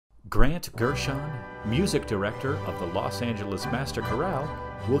Grant Gershon, music director of the Los Angeles Master Chorale,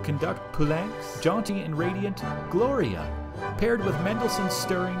 will conduct Poulenc's jaunty and radiant Gloria, paired with Mendelssohn's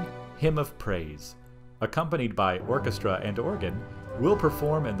stirring Hymn of Praise. Accompanied by orchestra and organ, will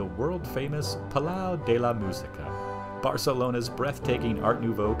perform in the world-famous Palau de la Música, Barcelona's breathtaking Art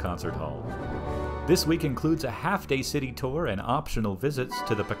Nouveau concert hall. This week includes a half-day city tour and optional visits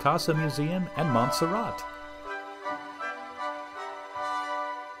to the Picasso Museum and Montserrat.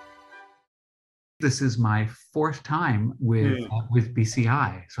 This is my fourth time with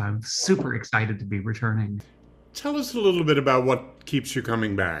BCI, so I'm super excited to be returning. Tell us a little bit about what keeps you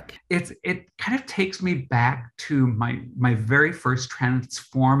coming back. It kind of takes me back to my very first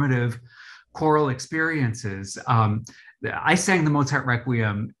transformative choral experiences. I sang the Mozart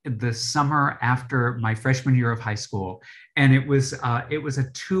Requiem the summer after my freshman year of high school, and it was a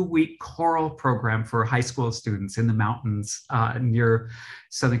 2-week choral program for high school students in the mountains near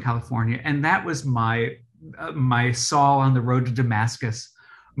Southern California, and that was my Saul on the road to Damascus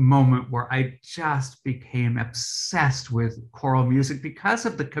moment where I just became obsessed with choral music because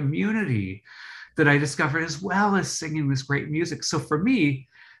of the community that I discovered, as well as singing this great music. So for me,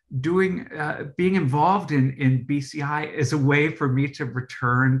 being involved in BCI is a way for me to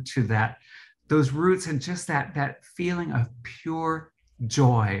return to those roots and just that feeling of pure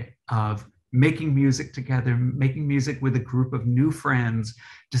joy of making music together, making music with a group of new friends,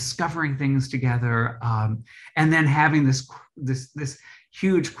 discovering things together, and then having this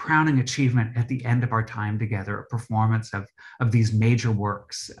huge crowning achievement at the end of our time together, a performance of these major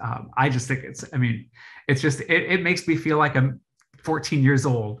works. I just think it makes me feel like I'm 14 years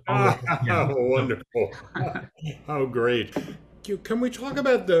old. Oh, wonderful. How great. Can we talk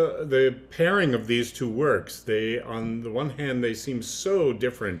about the pairing of these two works? On the one hand, they seem so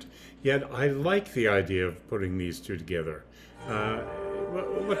different, yet I like the idea of putting these two together.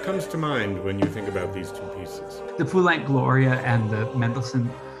 What comes to mind when you think about these two pieces? The Poulenc Gloria and the Mendelssohn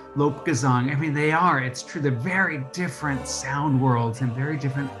Lobgesang, it's true, they're very different sound worlds and very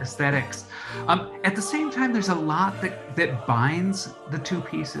different aesthetics. At the same time, there's a lot that binds the two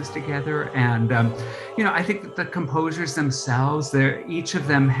pieces together. And, I think that the composers themselves, each of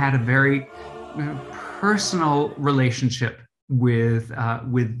them had a very personal relationship with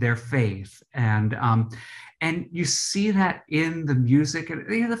their faith. And you see that in the music.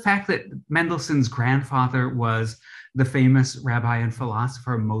 And the fact that Mendelssohn's grandfather was the famous rabbi and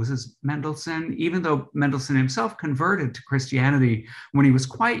philosopher Moses Mendelssohn, even though Mendelssohn himself converted to Christianity when he was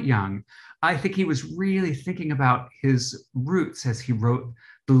quite young, I think he was really thinking about his roots as he wrote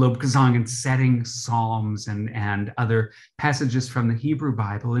the Lobgesang and setting psalms and other passages from the Hebrew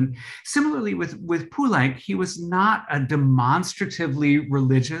Bible. And similarly with Poulenc, he was not a demonstratively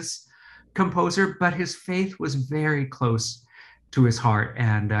religious composer, but his faith was very close to his heart,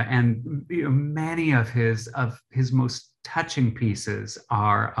 and many of his most touching pieces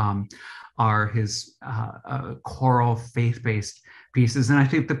are his choral faith-based pieces, and I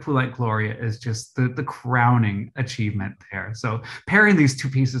think the Poulenc Gloria is just the crowning achievement there. So pairing these two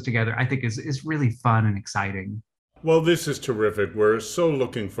pieces together, I think, is really fun and exciting. Well, this is terrific. We're so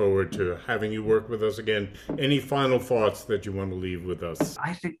looking forward to having you work with us again. Any final thoughts that you want to leave with us?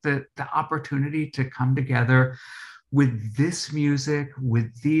 I think that the opportunity to come together with this music, with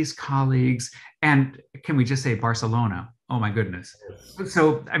these colleagues, and can we just say Barcelona? Oh my goodness.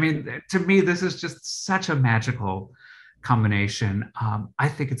 So, to me, this is just such a magical combination. I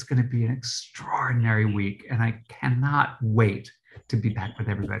think it's going to be an extraordinary week, and I cannot wait to be back with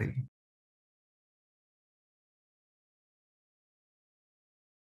everybody.